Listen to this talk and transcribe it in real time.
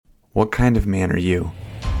What kind of man are you?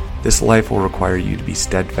 This life will require you to be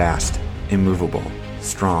steadfast, immovable,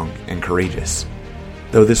 strong, and courageous.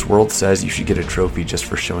 Though this world says you should get a trophy just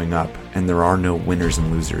for showing up, and there are no winners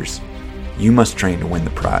and losers, you must train to win the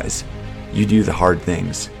prize. You do the hard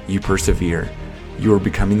things. You persevere. You are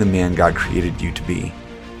becoming the man God created you to be.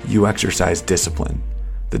 You exercise discipline,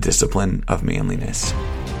 the discipline of manliness.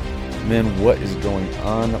 Man, what is going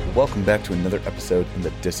on? Welcome back to another episode in the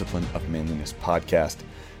Discipline of Manliness podcast.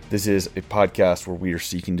 This is a podcast where we are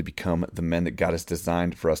seeking to become the men that God has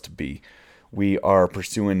designed for us to be. We are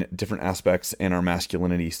pursuing different aspects in our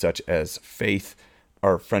masculinity, such as faith,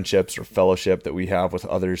 our friendships or fellowship that we have with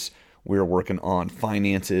others. We're working on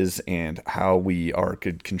finances and how we are a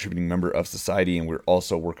good contributing member of society, and we're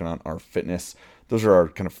also working on our fitness. Those are our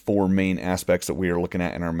kind of four main aspects that we are looking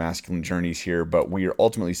at in our masculine journeys here, but we are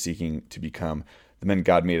ultimately seeking to become the men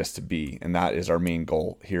God made us to be, and that is our main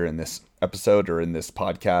goal here in this episode or in this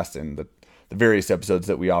podcast and the various episodes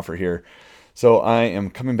that we offer here. So I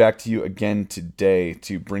am coming back to you again today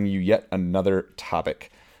to bring you yet another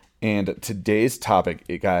topic. And today's topic,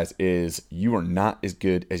 guys, is you are not as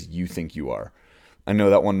good as you think you are. I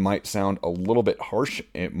know that one might sound a little bit harsh.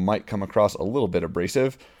 It might come across a little bit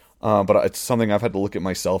abrasive, but it's something I've had to look at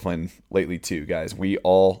myself on lately too, guys. We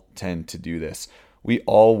all tend to do this. We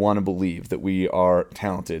all want to believe that we are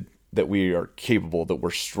talented, that we are capable, that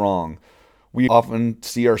we're strong. We often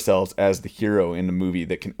see ourselves as the hero in the movie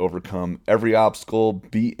that can overcome every obstacle,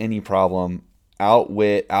 beat any problem,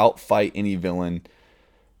 outwit, outfight any villain.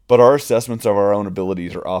 But our assessments of our own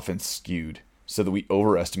abilities are often skewed so that we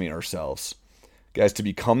overestimate ourselves. Guys, to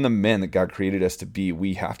become the men that God created us to be,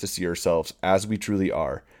 we have to see ourselves as we truly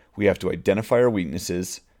are. We have to identify our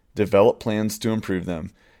weaknesses, develop plans to improve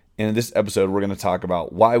them. And in this episode, we're going to talk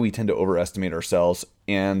about why we tend to overestimate ourselves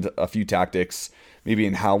and a few tactics, maybe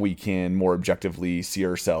in how we can more objectively see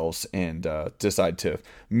ourselves and decide to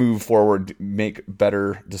move forward, make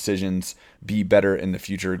better decisions, be better in the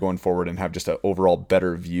future going forward, and have just an overall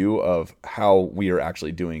better view of how we are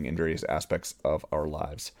actually doing in various aspects of our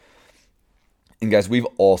lives. And guys, we've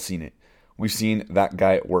all seen it. We've seen that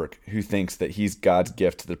guy at work who thinks that he's God's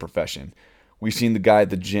gift to the profession. We've seen the guy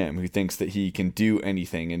at the gym who thinks that he can do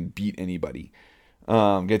anything and beat anybody.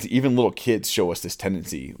 Even little kids show us this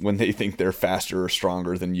tendency when they think they're faster or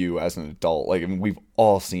stronger than you as an adult. We've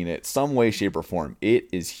all seen it some way, shape, or form. It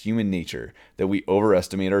is human nature that we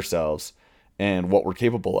overestimate ourselves and what we're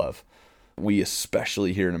capable of. We,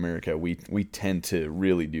 especially here in America, we tend to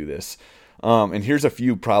really do this. And here's a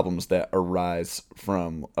few problems that arise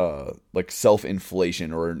from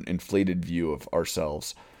self-inflation or an inflated view of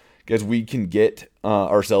ourselves. Guys, we can get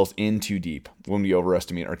ourselves in too deep when we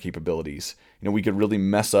overestimate our capabilities. We could really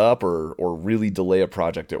mess up or really delay a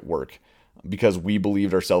project at work because we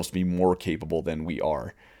believed ourselves to be more capable than we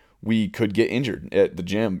are. We could get injured at the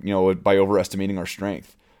gym, by overestimating our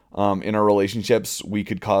strength. In our relationships, we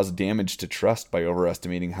could cause damage to trust by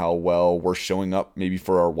overestimating how well we're showing up maybe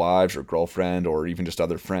for our wives or girlfriend or even just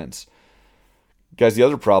other friends. Guys, the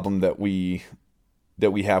other problem that we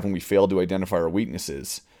have when we fail to identify our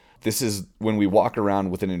weaknesses, this is when we walk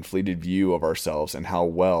around with an inflated view of ourselves and how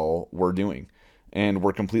well we're doing. And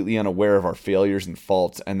we're completely unaware of our failures and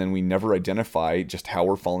faults, and then we never identify just how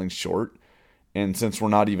we're falling short. And since we're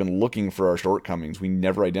not even looking for our shortcomings, we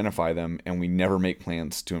never identify them and we never make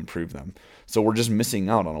plans to improve them. So we're just missing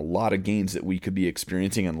out on a lot of gains that we could be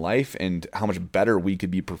experiencing in life and how much better we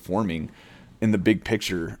could be performing in the big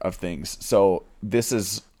picture of things. So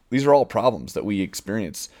these are all problems that we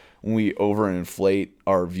experience when we overinflate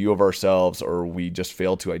our view of ourselves or we just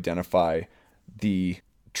fail to identify the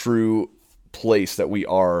true place that we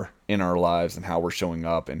are in our lives and how we're showing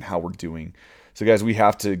up and how we're doing. So guys, we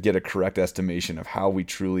have to get a correct estimation of how we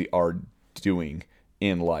truly are doing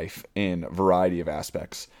in life in a variety of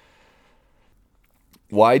aspects.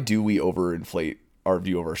 Why do we overinflate our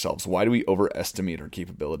view of ourselves? Why do we overestimate our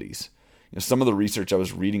capabilities? Some of the research I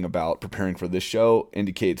was reading about preparing for this show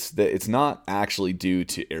indicates that it's not actually due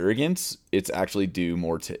to arrogance, it's actually due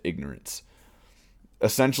more to ignorance.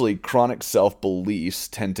 Essentially, chronic self-beliefs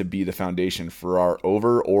tend to be the foundation for our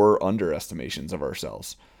over or underestimations of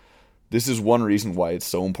ourselves. This is one reason why it's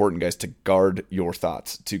so important, guys, to guard your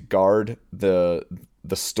thoughts, to guard the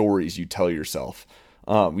stories you tell yourself.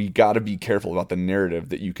 You got to be careful about the narrative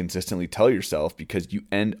that you consistently tell yourself because you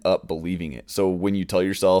end up believing it. So when you tell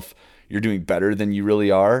yourself you're doing better than you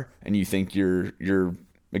really are, and you think you're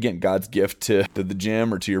again, God's gift to the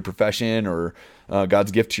gym or to your profession or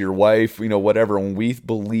God's gift to your wife, whatever. When we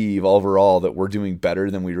believe overall that we're doing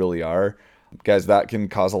better than we really are, Guys, that can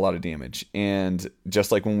cause a lot of damage. And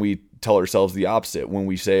just like when we tell ourselves the opposite, when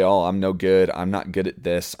we say, "Oh, I'm no good. I'm not good at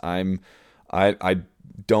this. I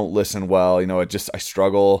don't listen well. I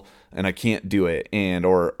struggle and I can't do it." And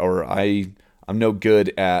I'm no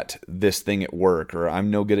good at this thing at work, or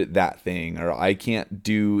I'm no good at that thing, or I can't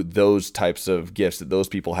do those types of gifts that those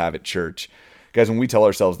people have at church. Guys, when we tell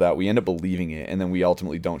ourselves that, we end up believing it, and then we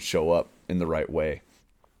ultimately don't show up in the right way.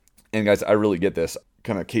 And guys, I really get this.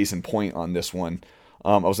 Kind of case in point on this one.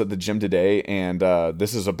 I was at the gym today, and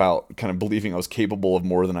this is about kind of believing I was capable of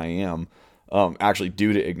more than I am, actually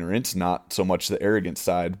due to ignorance, not so much the arrogance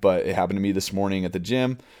side, but it happened to me this morning at the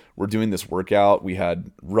gym. We're doing this workout. We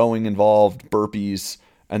had rowing involved, burpees,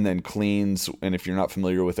 and then cleans. And if you're not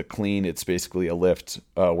familiar with a clean, it's basically a lift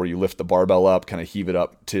where you lift the barbell up, kind of heave it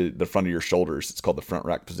up to the front of your shoulders. It's called the front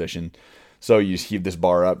rack position. So you just heave this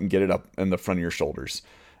bar up and get it up in the front of your shoulders.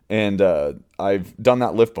 And I've done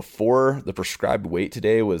that lift before. The prescribed weight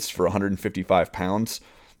today was for 155 pounds.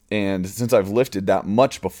 And since I've lifted that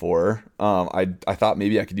much before, I thought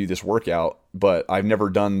maybe I could do this workout, but I've never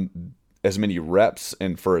done as many reps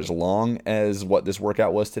and for as long as what this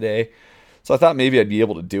workout was today. So I thought maybe I'd be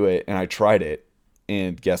able to do it, and I tried it,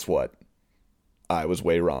 and guess what? I was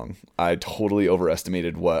way wrong. I totally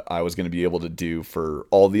overestimated what I was going to be able to do for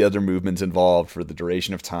all the other movements involved for the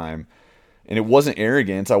duration of time. And it wasn't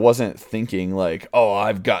arrogance. I wasn't thinking like, "Oh,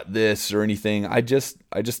 I've got this" or anything. I just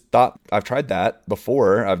thought, I've tried that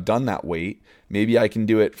before. I've done that weight. Maybe I can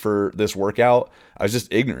do it for this workout. I was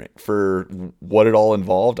just ignorant for what it all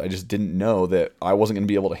involved. I just didn't know that I wasn't going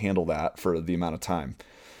to be able to handle that for the amount of time.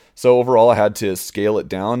 So overall, I had to scale it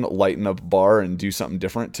down, lighten up a bar, and do something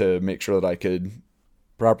different to make sure that I could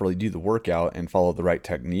properly do the workout and follow the right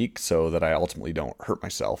technique so that I ultimately don't hurt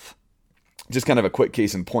myself. Just kind of a quick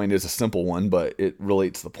case in point. Is a simple one, but it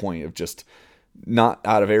relates to the point of just not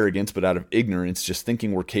out of arrogance, but out of ignorance, just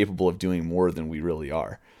thinking we're capable of doing more than we really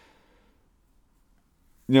are.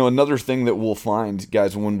 Another thing that we'll find,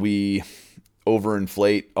 guys, when we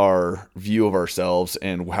overinflate our view of ourselves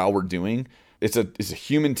and how we're doing, it's a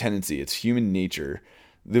human tendency, it's human nature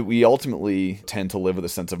that we ultimately tend to live with a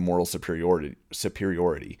sense of moral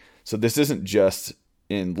superiority. So this isn't just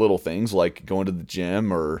in little things like going to the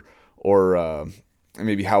gym or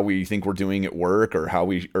maybe how we think we're doing at work or how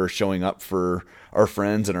we are showing up for our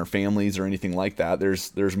friends and our families or anything like that.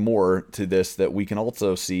 There's more to this that we can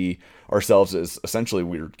also see ourselves as essentially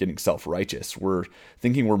we're getting self-righteous. We're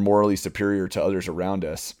thinking we're morally superior to others around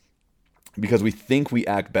us because we think we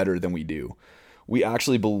act better than we do. We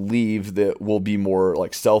actually believe that we'll be more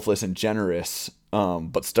like selfless and generous.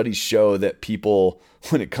 But studies show that people,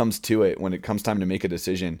 when it comes time to make a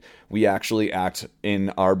decision, we actually act in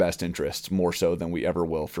our best interests more so than we ever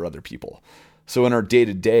will for other people. So in our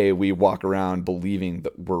day-to-day, we walk around believing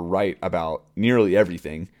that we're right about nearly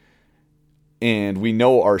everything. And we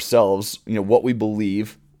know ourselves, what we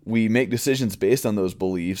believe. We make decisions based on those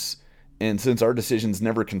beliefs. And since our decisions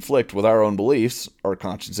never conflict with our own beliefs, our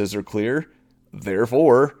consciences are clear.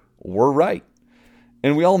 Therefore, we're right.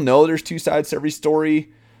 And we all know there's two sides to every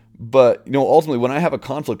story, but ultimately when I have a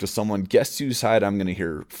conflict with someone, guess whose side I'm going to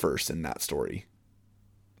hear first in that story?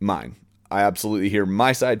 Mine. I absolutely hear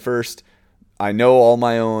my side first. I know all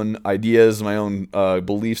my own ideas, my own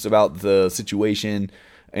beliefs about the situation,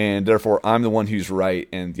 and therefore I'm the one who's right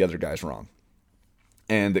and the other guy's wrong.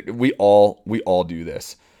 And we all do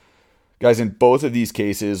this. Guys, in both of these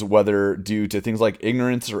cases, whether due to things like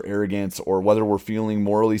ignorance or arrogance, or whether we're feeling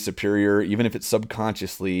morally superior, even if it's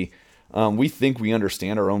subconsciously, we think we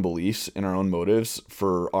understand our own beliefs and our own motives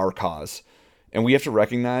for our cause. And we have to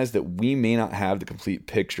recognize that we may not have the complete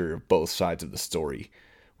picture of both sides of the story.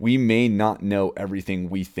 We may not know everything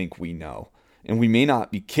we think we know. And we may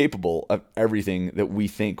not be capable of everything that we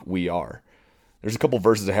think we are. There's a couple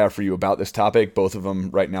verses I have for you about this topic. Both of them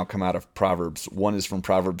right now come out of Proverbs. One is from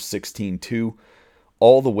Proverbs 16:2.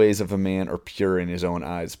 All the ways of a man are pure in his own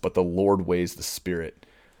eyes, but the Lord weighs the spirit.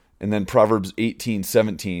 And then Proverbs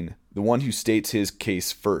 18:17. The one who states his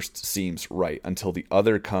case first seems right until the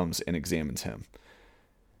other comes and examines him.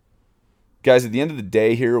 Guys, at the end of the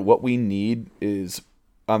day here, what we need is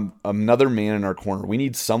another man in our corner. We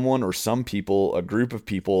need someone or some people, a group of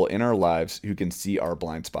people in our lives who can see our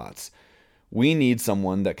blind spots. We need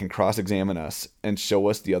someone that can cross-examine us and show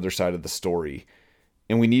us the other side of the story.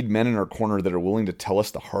 And we need men in our corner that are willing to tell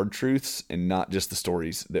us the hard truths and not just the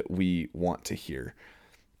stories that we want to hear.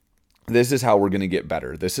 This is how we're going to get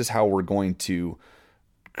better. This is how we're going to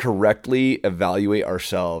correctly evaluate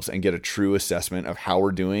ourselves and get a true assessment of how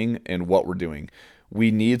we're doing and what we're doing.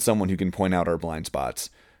 We need someone who can point out our blind spots.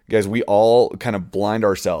 Guys, we all kind of blind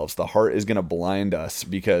ourselves. The heart is going to blind us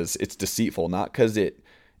because it's deceitful, not because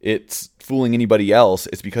it's fooling anybody else.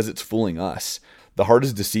 It's because it's fooling us. The heart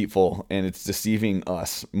is deceitful and it's deceiving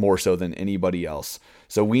us more so than anybody else.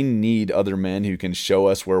 So we need other men who can show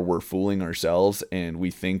us where we're fooling ourselves and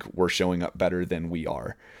we think we're showing up better than we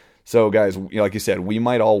are. So guys, like you said, we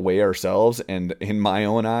might all weigh ourselves, and in my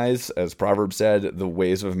own eyes, as Proverbs said, the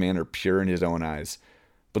ways of man are pure in his own eyes,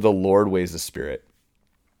 but the Lord weighs the spirit.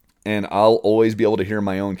 And I'll always be able to hear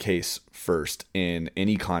my own case first in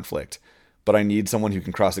any conflict, but I need someone who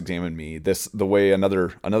can cross-examine me. The way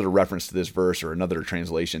another reference to this verse or another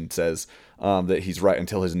translation says that he's right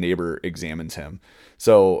until his neighbor examines him.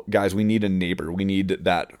 So guys, we need a neighbor. We need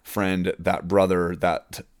that friend, that brother,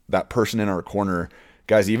 that person in our corner.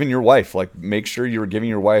 Guys, even your wife, like, make sure you're giving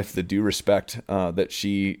your wife the due respect that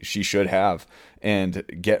she should have, and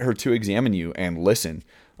get her to examine you and listen.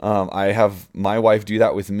 I have my wife do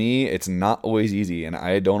that with me. It's not always easy, and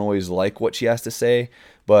I don't always like what she has to say,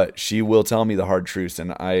 but she will tell me the hard truths,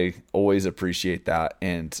 and I always appreciate that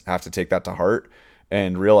and have to take that to heart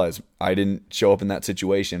and realize I didn't show up in that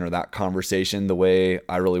situation or that conversation the way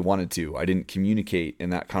I really wanted to. I didn't communicate in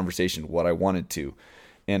that conversation what I wanted to,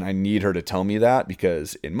 and I need her to tell me that,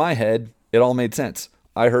 because in my head, it all made sense.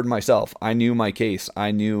 I heard myself. I knew my case. I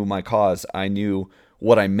knew my cause. I knew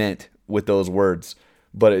what I meant with those words,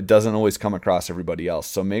 but it doesn't always come across everybody else.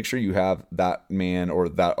 So make sure you have that man or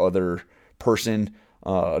that other person,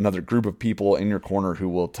 another group of people in your corner who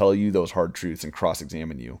will tell you those hard truths and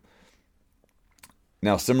cross-examine you.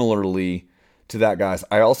 Now, similarly to that, guys,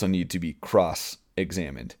 I also need to be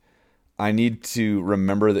cross-examined. I need to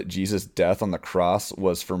remember that Jesus' death on the cross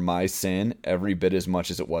was for my sin every bit as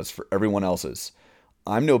much as it was for everyone else's.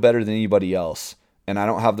 I'm no better than anybody else, and I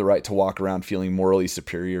don't have the right to walk around feeling morally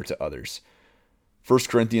superior to others. 1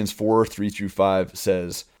 Corinthians 4:3-5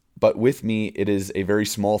 says, "But with me it is a very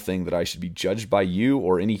small thing that I should be judged by you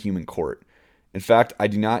or any human court. In fact, I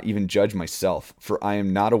do not even judge myself, for I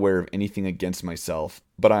am not aware of anything against myself,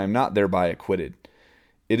 but I am not thereby acquitted.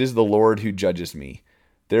 It is the Lord who judges me.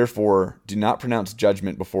 Therefore, do not pronounce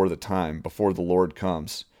judgment before the Lord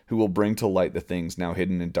comes, who will bring to light the things now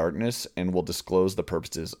hidden in darkness and will disclose the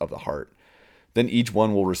purposes of the heart. Then each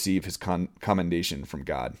one will receive his commendation from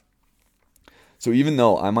God." So even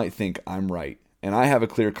though I might think I'm right and I have a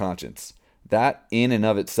clear conscience, that in and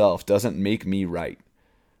of itself doesn't make me right.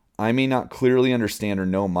 I may not clearly understand or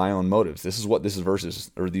know my own motives. This is what these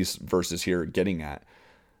verses here are getting at.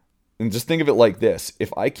 And just think of it like this.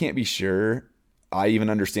 If I can't be sure I even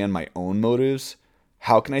understand my own motives,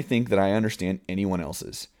 how can I think that I understand anyone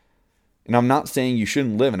else's? And I'm not saying you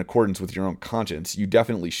shouldn't live in accordance with your own conscience. You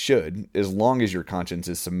definitely should, as long as your conscience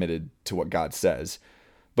is submitted to what God says.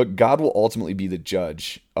 But God will ultimately be the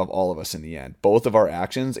judge of all of us in the end, both of our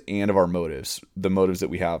actions and of our motives, the motives that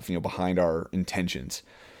we have, behind our intentions.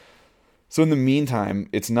 So in the meantime,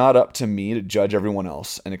 it's not up to me to judge everyone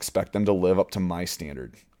else and expect them to live up to my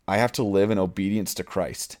standard. I have to live in obedience to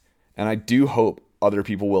Christ. And I do hope other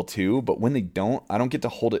people will too, but when they don't, I don't get to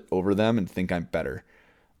hold it over them and think I'm better.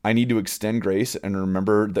 I need to extend grace and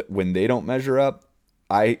remember that when they don't measure up,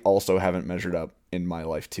 I also haven't measured up in my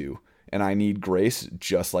life too. And I need grace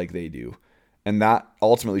just like they do. And that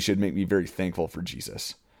ultimately should make me very thankful for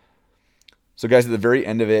Jesus. So guys, at the very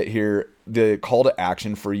end of it here, the call to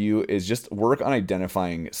action for you is just work on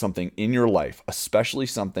identifying something in your life, especially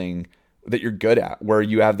something that you're good at, where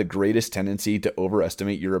you have the greatest tendency to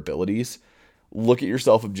overestimate your abilities. Look at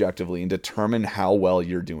yourself objectively and determine how well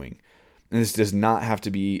you're doing. And this does not have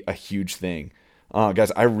to be a huge thing.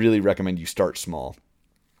 Guys, I really recommend you start small.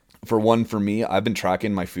 For me, I've been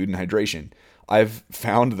tracking my food and hydration. I've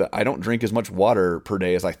found that I don't drink as much water per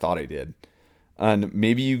day as I thought I did. And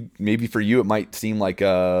maybe for you, it might seem like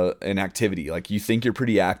an activity. Like you think you're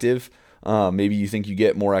pretty active. Maybe you think you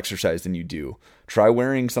get more exercise than you do. Try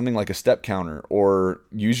wearing something like a step counter, or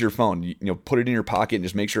use your phone. Put it in your pocket and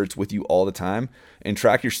just make sure it's with you all the time, and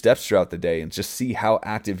track your steps throughout the day and just see how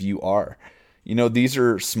active you are. These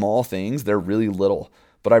are small things. They're really little.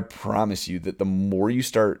 But I promise you that the more you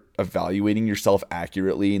start evaluating yourself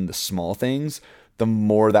accurately in the small things, the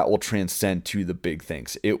more that will transcend to the big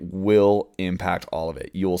things. It will impact all of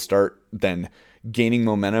it. You'll start then gaining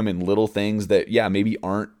momentum in little things that, maybe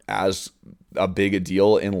aren't as a big a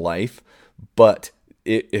deal in life. But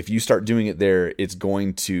if you start doing it there, it's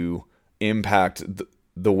going to impact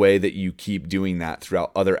the way that you keep doing that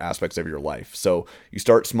throughout other aspects of your life. So you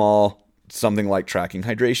start small, something like tracking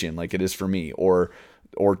hydration, like it is for me, or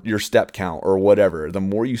your step count or whatever. The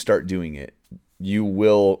more you start doing it, you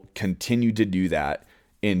will continue to do that,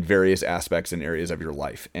 in various aspects and areas of your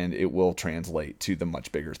life, and it will translate to the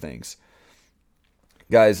much bigger things.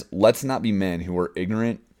 Guys, let's not be men who are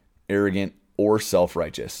ignorant, arrogant, or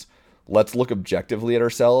self-righteous. Let's look objectively at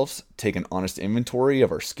ourselves, take an honest inventory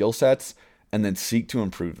of our skill sets, and then seek to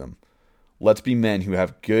improve them. Let's be men who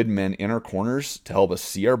have good men in our corners to help us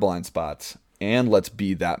see our blind spots, and let's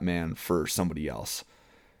be that man for somebody else.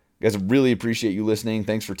 Guys, I really appreciate you listening.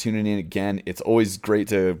 Thanks for tuning in again. It's always great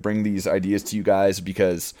to bring these ideas to you guys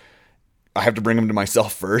because I have to bring them to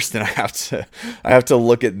myself first, and I have to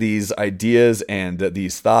look at these ideas and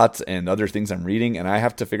these thoughts and other things I'm reading, and I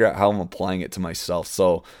have to figure out how I'm applying it to myself.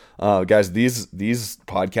 So, guys, these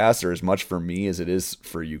podcasts are as much for me as it is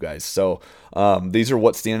for you guys. So, these are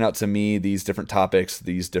what's standing out to me. These different topics,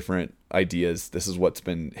 these different ideas. This is what's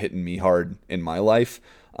been hitting me hard in my life.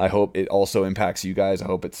 I hope it also impacts you guys. I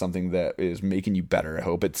hope it's something that is making you better. I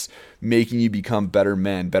hope it's making you become better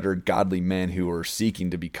men, better godly men who are seeking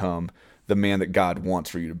to become the man that God wants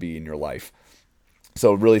for you to be in your life.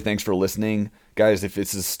 So really, thanks for listening. Guys, if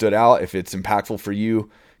this has stood out, if it's impactful for you,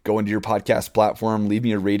 go into your podcast platform, leave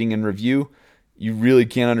me a rating and review. You really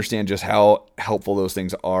can't understand just how helpful those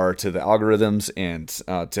things are to the algorithms and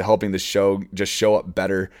to helping the show just show up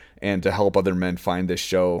better and to help other men find this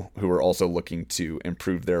show who are also looking to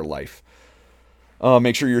improve their life.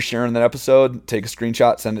 Make sure you're sharing that episode. Take a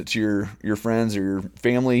screenshot, send it to your friends or your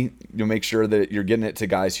family. You'll make sure that you're getting it to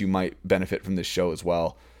guys who might benefit from this show as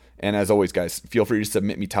well. And as always, guys, feel free to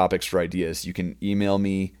submit me topics for ideas. You can email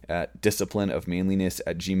me at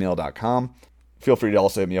disciplineofmanliness@gmail.com. Feel free to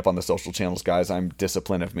also hit me up on the social channels, guys. I'm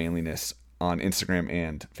Discipline of Manliness on Instagram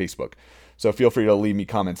and Facebook. So feel free to leave me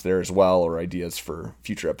comments there as well or ideas for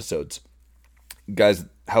future episodes. Guys,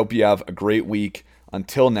 hope you have a great week.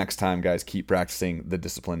 Until next time, guys, keep practicing the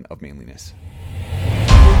discipline of manliness.